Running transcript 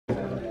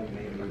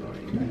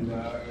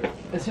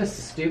It's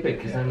just stupid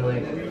because I'm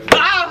like,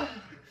 ah!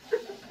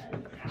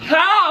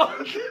 How?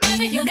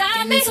 You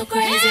got me so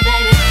crazy,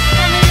 baby.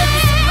 Got me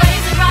looking so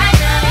crazy right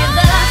now. Your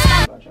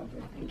love stop.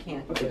 you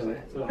can't do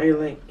it. Are you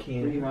like, What do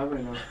you can want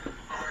right now?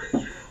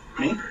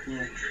 Me?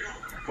 Yeah.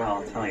 Well,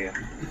 I'll tell you.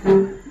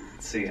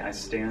 Let's see, I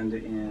stand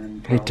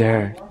in. Hey,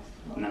 Derek.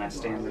 And then I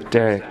stand in.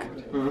 Derek.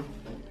 Hmm?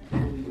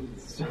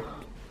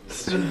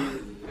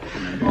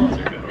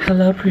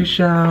 Hello,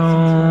 pre-show.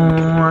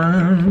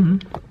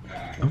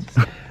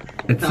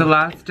 It's the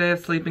last day of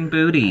Sleeping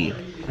Booty.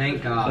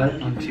 Thank God.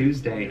 But on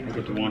Tuesday, I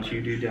get to watch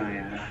you do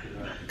Diana.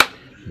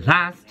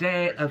 Last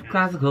day of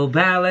classical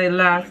ballet.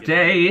 Last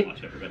day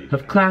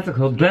of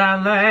classical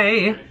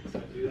ballet.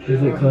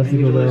 Is it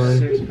classical ballet?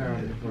 6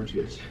 pounds before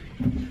Tuesday.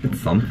 It's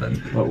something.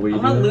 What we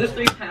I'm gonna do? lose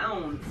 3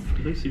 pounds.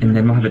 And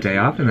then we'll have a day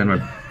off, and then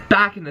we're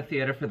back in the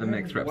theater for the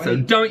mixed rep. So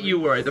don't you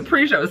worry, the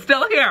pre-show is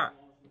still here.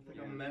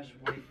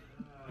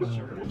 I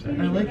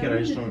like it, I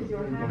just don't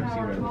want to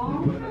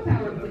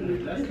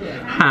see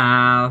it.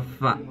 Half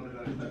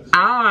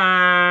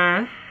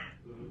hour.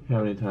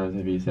 How many times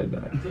have you said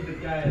that?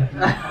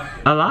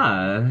 A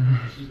lot.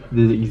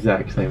 The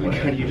exact same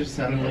way. God, you just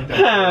sounded like that.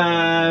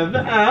 Half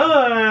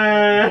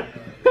hour!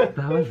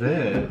 That was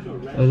it.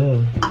 I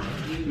know.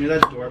 You know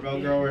that doorbell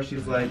girl where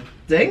she's like,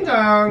 ding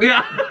dong!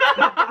 Yeah.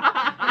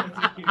 That's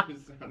what you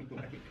just sounded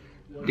like.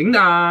 Ding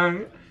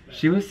dong.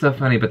 She was so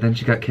funny, but then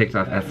she got kicked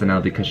off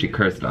SNL because she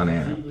cursed on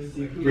air.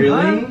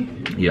 Really?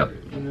 Yep.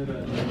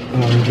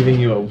 Oh, I'm giving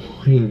you a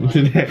warning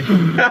today.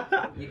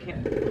 You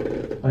can't.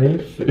 I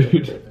need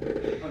food.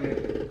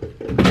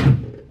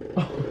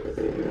 Oh.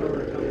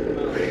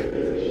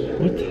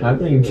 What's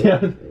happening,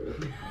 Dad?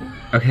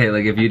 Okay,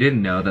 like if you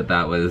didn't know that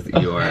that was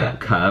your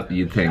cup,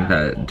 you'd think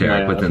that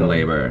Derek was in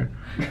labor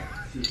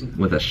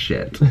with a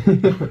shit.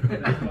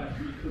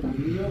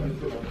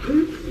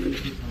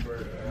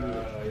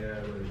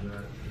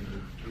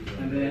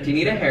 Do you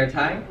need a hair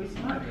tie?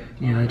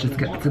 Yeah, it just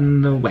gets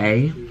in the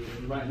way.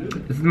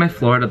 This is my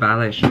Florida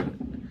ballet shirt.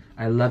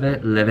 I love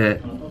it, live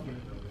it.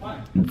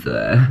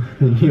 Duh.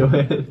 You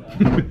went.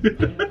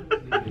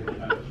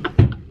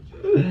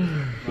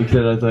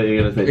 Except I thought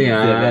you were gonna say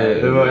Yeah, zip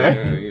it.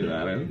 you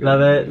got it.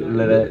 Love it,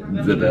 live it,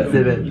 Zip it.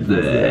 zip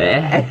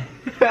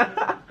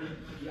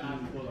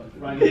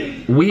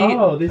it. We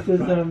Oh, this is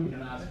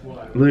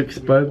Luke's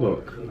bow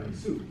book.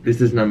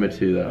 This is number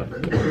 2 though.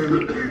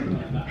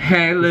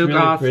 Hey Luke really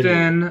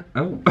Austin.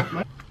 Oh.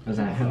 Was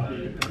that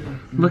him?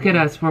 Look at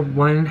us, we're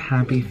one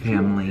happy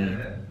family. I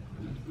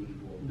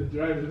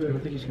don't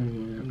think he's gonna be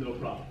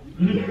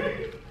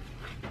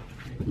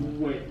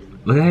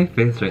Look at my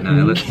face right now.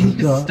 I look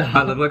Stop.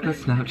 I look like a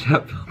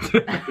Snapchat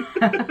filter.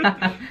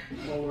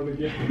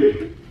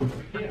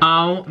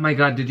 Oh my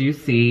god, did you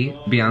see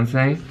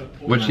Beyonce?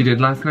 What she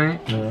did last night?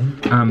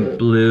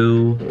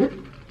 Blue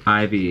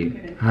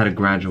Ivy had a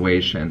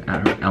graduation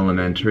at her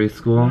elementary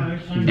school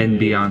and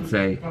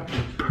Beyonce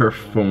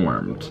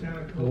performed.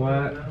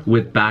 What?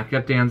 With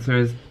backup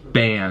dancers,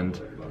 band,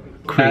 At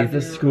crazy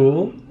the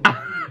school?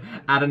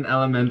 at an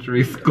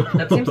elementary school.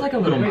 That seems like a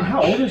little Wait, much.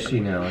 how old is she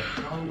now?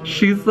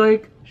 She's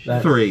like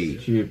That's 3.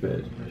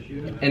 stupid.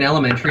 In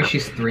elementary,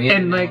 she's 3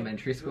 And, in like-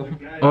 elementary school.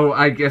 Oh,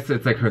 I guess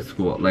it's like her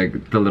school,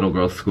 like the little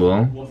girl's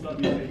school.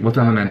 What's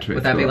elementary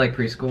Would that be school? like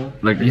preschool?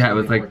 Like, yeah, it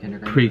was Before like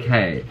kindergarten?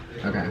 pre-K.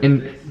 Okay.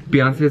 And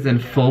Beyonce's in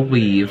full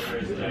weave,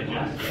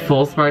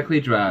 full sparkly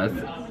dress,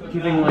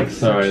 Giving like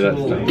sorry, that's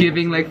not.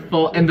 giving like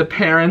full, and the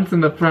parents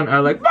in the front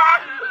are like,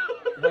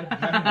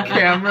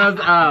 cameras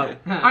up.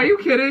 Are you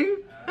kidding?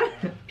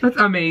 That's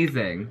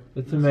amazing.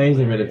 It's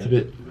amazing, but it's a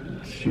bit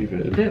A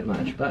stupid. bit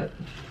much, but.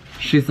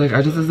 She's like,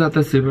 I just was at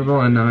the Super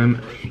Bowl and now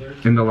I'm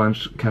in the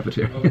lunch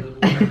cafeteria.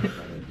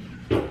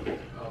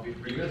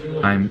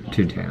 I'm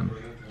too tan.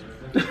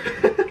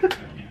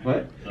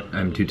 What?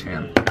 I'm too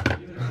tan.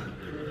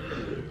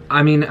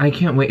 I mean, I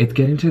can't wait. It's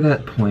getting to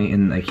that point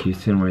in like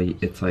Houston where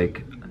it's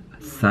like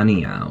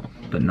sunny out,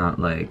 but not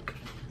like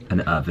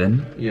an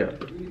oven. Yeah.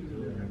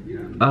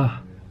 Ugh.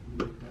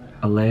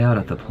 A layout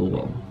at the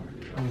pool.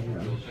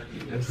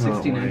 It was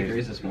 69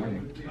 degrees this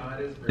morning.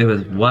 It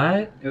was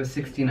what? It was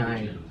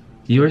 69.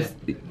 You were.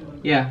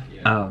 Yeah.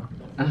 Oh.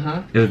 Uh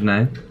huh. It was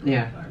nice.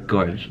 Yeah.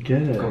 Gorge.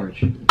 Get it.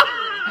 Gorge.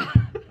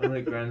 I'm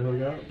like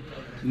Groundhog out.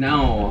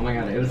 No, oh my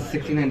god, it was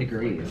 69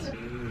 degrees.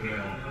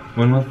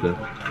 When was this?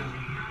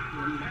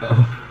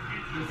 Oh.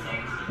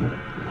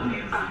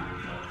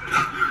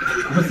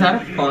 Was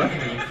that a fuck?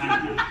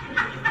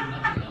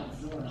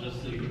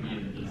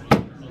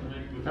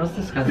 That was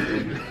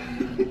disgusting.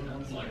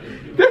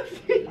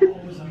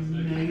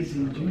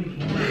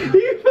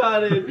 He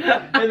farted,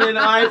 and then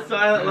I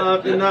silent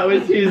laughed, and that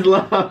was his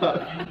laugh.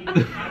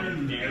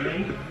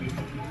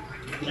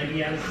 Like he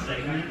had a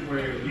segment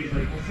where he's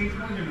like, well, 6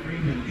 months and 3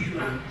 minutes.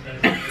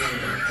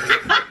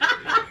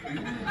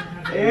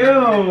 Ew.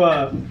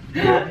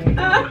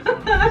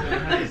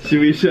 Should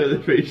we show the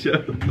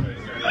pre-show?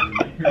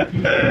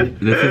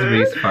 This is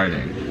Reese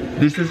farting.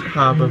 This is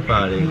Harper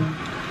farting.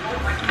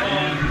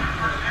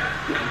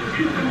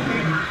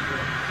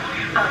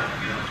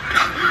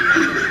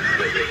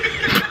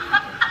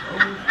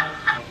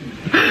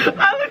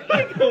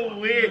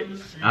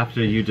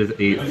 after you just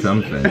ate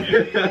something.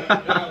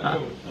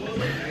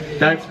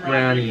 That's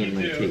brownie in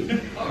my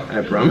teeth.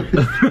 I promise.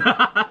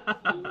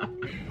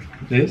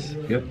 This?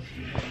 Yep.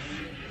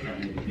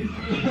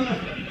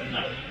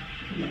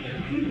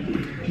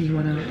 You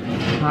want a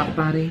hot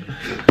body?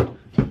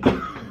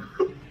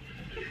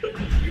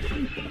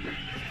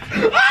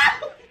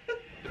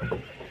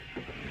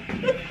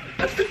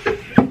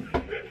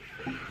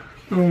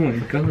 Oh my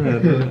god,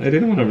 I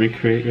didn't want to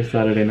recreate your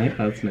Saturday night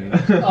last night.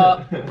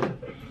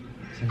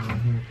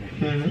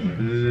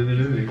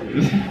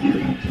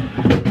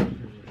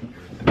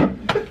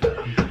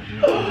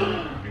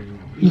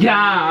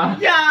 Yeah!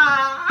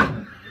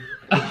 Yeah!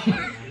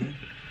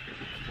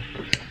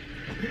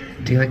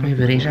 Do you like my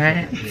booty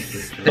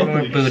shorts? They're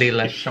more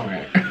bootyless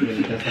short. Do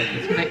you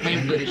like my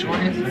booty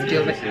shorts? Do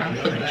you like my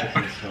booty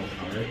shorts?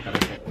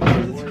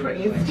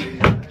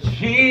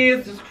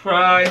 Jesus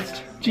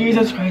Christ!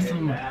 Jesus Christ,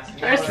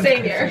 Our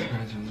Savior.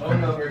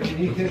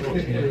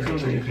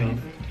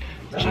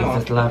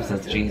 Jesus loves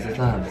us, Jesus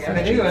loves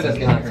us, Jesus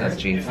loves us,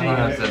 Jesus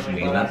loves us,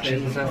 we love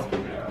Jesus.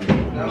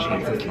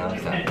 Jesus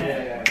loves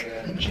us.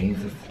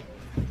 Jesus.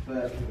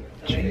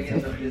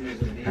 Jesus.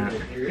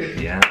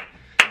 Yeah.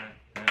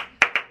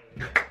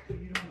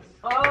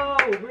 Oh,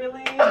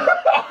 really?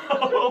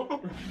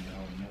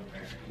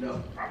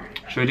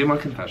 Should we do more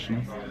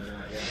confessionals?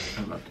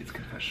 I love these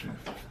confessionals.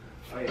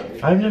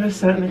 I've never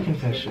sat in a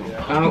confession.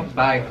 Oh,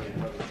 bye.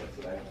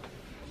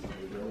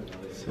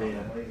 So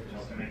yeah.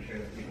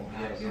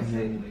 And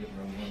then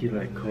he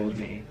like called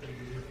me.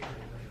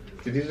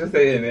 Did you just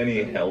say and then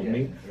he held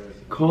me?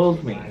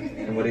 Called me.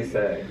 And what did he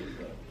say?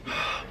 Oh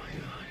my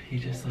god. He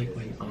just like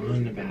went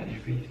on about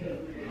everything.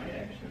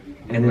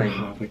 And And then like-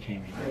 Harper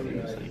came in and he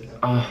was like,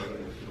 oh,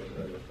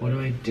 what do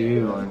I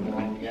do?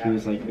 And he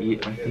was like,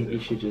 I think you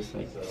should just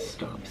like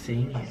stop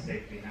seeing him.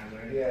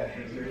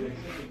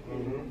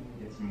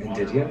 And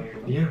did you?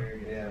 Yeah.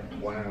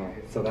 Wow.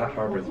 So that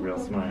Harper's real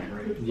smart.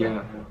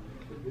 Yeah.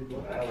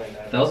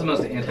 That was the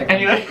most anti.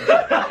 Anyway.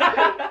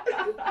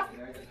 I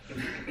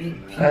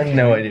have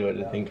no idea what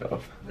to think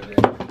of.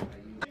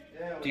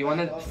 Do you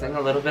want to sing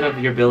a little bit of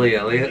your Billy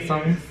Elliot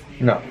songs?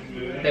 No.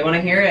 They want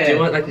to hear it.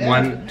 Do it like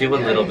one, do a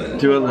little bit.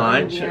 Do a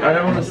line? I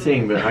don't want to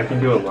sing, but I can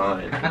do a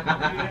line.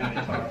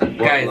 What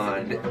Guys,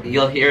 line?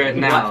 you'll hear it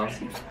now.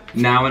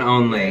 Now and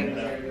only.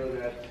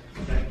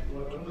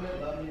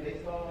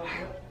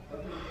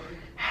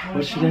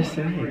 What should I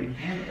say?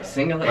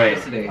 Sing Wait,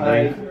 electricity.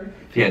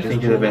 Yeah, just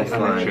think of the best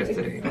line.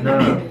 electricity.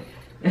 No.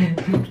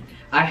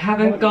 I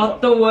haven't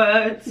got the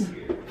words.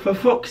 For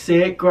fuck's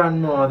sake,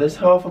 Grandma, there's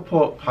half a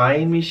pork pie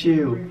in me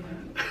shoe.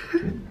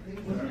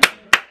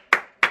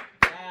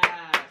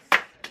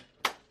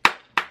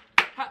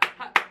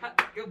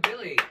 Go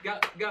Billy, go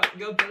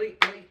Billy,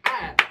 Billy.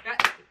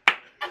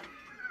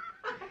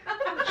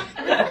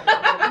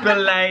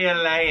 Belay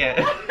it.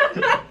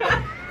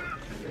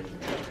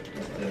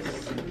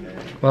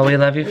 Well, we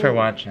love you for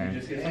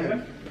watching.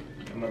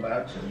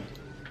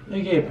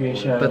 Okay,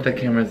 pre-show. But the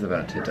camera's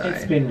about to die.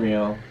 It's been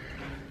real.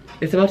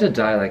 It's about to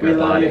die like We our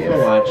love you bodies.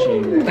 for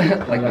watching.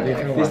 Like love you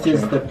for This watching.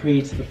 is the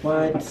pre to the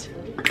what?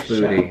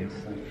 Booty.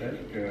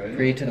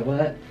 Agree to the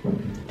what?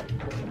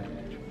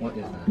 What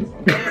is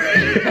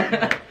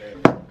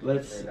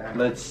that?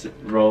 Let's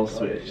roll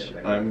switch.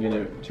 I'm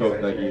gonna talk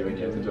like you and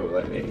you have to talk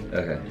like me.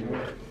 Okay.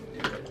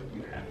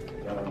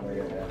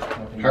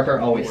 Harper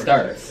always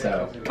starts,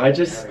 so. I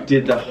just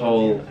did the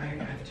whole.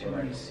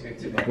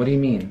 What do you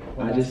mean?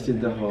 I just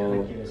did the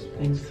whole.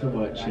 Thanks for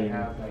watching.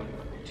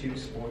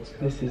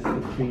 This is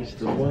the pre to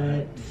the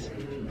what?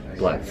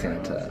 Black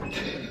Santa.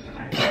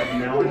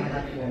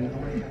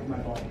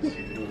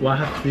 Why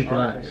have to be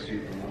black?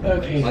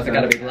 Okay. Why's it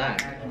gotta be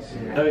black?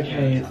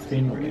 Okay, it's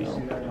been real.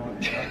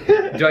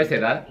 Do I say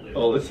that?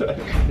 All the time.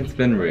 It's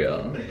been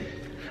real.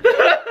 Look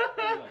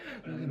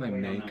at my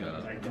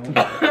makeup.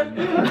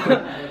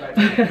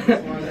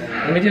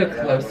 Let me do a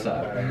close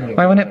up.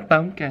 Why won't it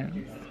focus?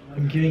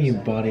 I'm giving you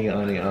body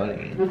on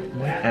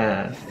my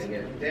ass.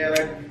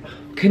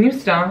 Can you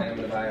stop? I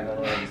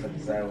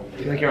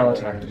feel like you're all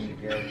attacked.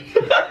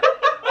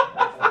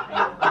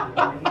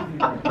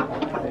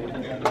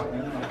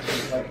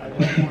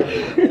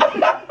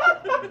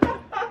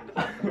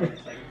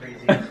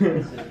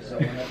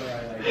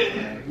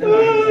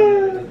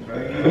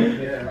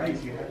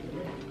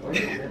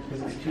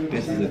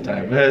 This is a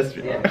diverse.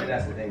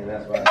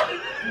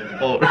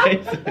 All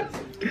races.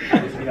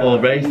 All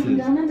races.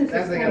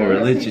 All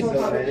religions.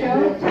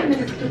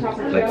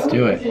 Let's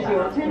do it.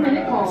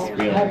 It's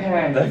real.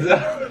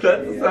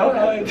 That's so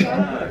how I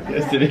talk.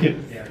 Yes, it is.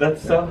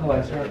 That's so how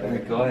I talk. Oh my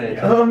god.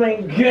 Oh my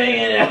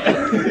god.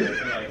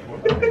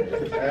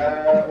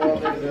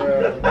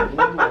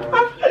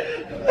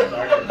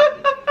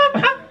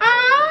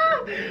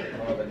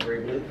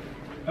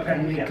 Oh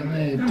my god,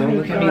 don't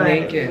look at me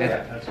naked. Oh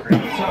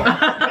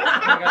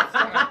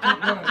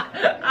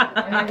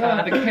my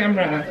god, the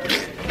camera.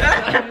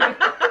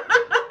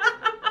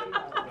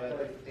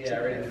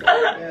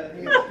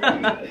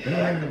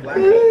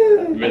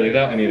 Really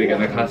though, I need to get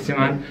my costume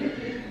on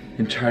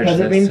and charge Has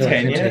it this been so I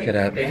 10 can yet? take it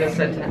up. They just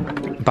said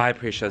 10. Bye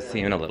pre-show, see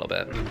you in a little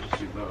bit.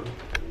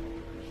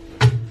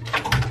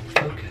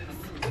 Focus.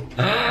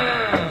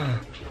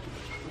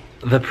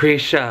 The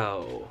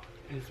pre-show.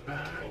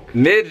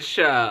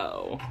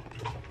 Mid-show.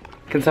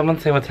 Can someone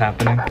say what's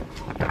happening?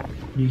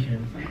 You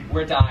can.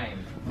 We're dying.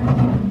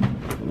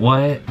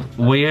 What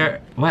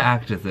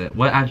act is it?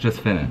 What act just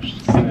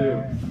finished?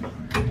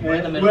 We're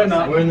in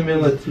the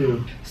middle of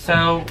 2.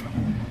 So,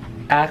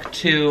 Act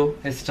 2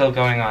 is still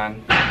going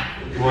on.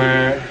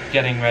 We're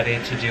getting ready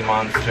to do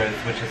Monsters,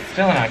 which is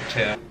still in Act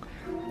 2.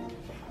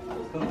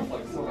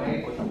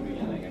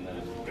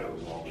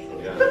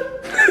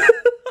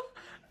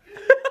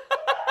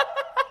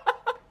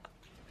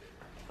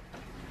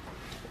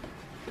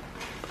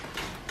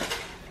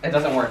 It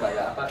doesn't work like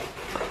that, but...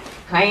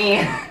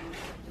 Hi!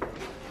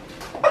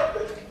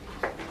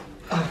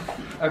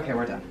 Okay,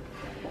 we're done.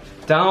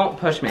 Don't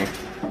push me.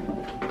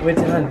 We're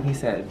done, he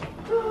said.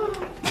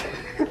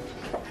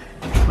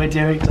 We're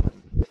Derek done.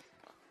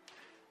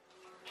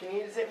 Can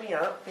you zip me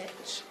up,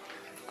 bitch?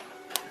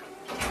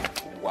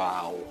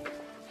 Wow.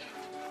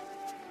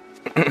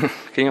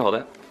 Can you hold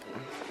it?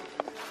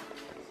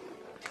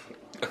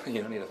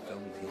 You don't need to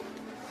film me.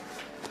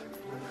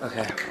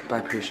 Okay,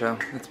 bye pre-show.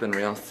 It's been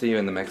real. See you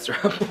in the mixed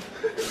room.